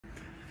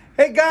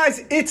Hey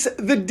guys, it's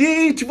the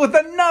Deej with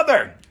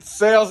another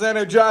Sales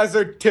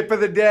Energizer tip of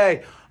the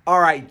day. All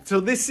right, so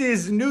this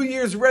is New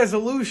Year's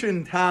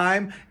resolution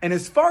time, and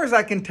as far as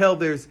I can tell,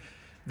 there's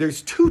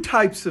two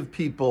types of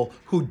people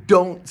who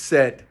don't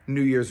set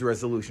New Year's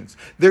resolutions.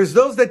 There's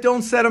those that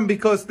don't set them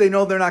because they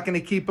know they're not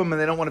going to keep them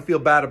and they don't want to feel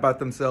bad about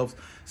themselves,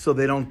 so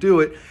they don't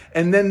do it.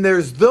 And then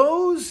there's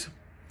those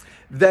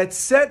that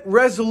set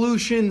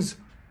resolutions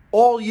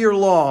all year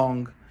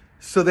long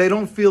so they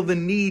don't feel the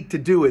need to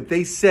do it.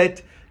 They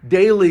set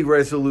daily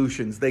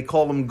resolutions. They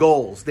call them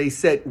goals. They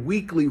set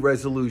weekly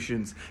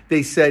resolutions.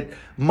 They set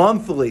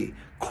monthly,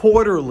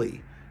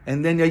 quarterly.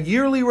 And then a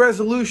yearly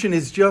resolution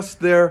is just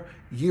their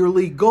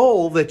yearly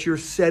goal that you're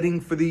setting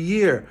for the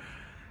year.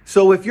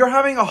 So if you're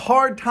having a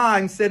hard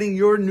time setting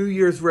your New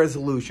Year's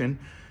resolution,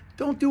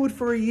 don't do it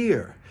for a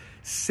year.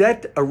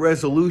 Set a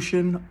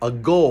resolution, a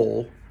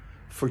goal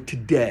for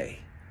today.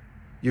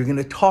 You're going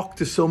to talk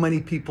to so many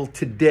people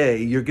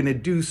today. You're going to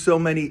do so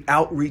many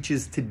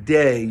outreaches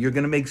today. You're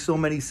going to make so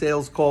many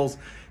sales calls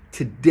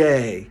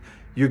today.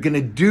 You're going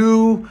to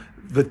do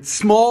the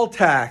small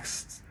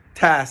tasks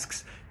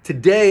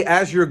today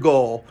as your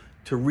goal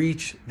to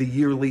reach the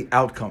yearly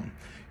outcome.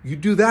 You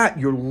do that,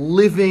 you're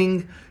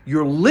living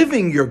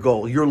your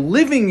goal. You're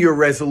living your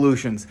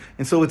resolutions.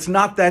 And so it's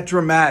not that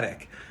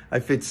dramatic.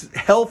 If it's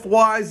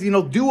health-wise,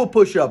 do a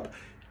push-up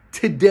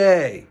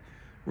today.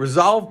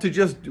 Resolve to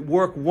just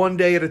work one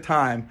day at a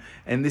time.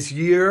 And this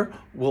year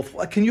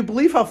can you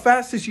believe how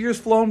fast this year's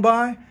flown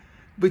by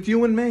with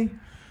you and me?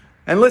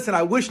 And listen,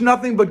 I wish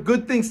nothing but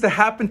good things to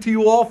happen to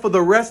you all for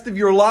the rest of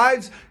your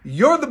lives.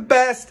 You're the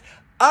best.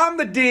 I'm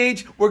the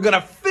Deej. We're going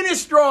to finish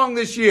strong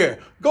this year.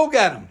 Go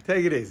get them.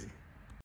 Take it easy.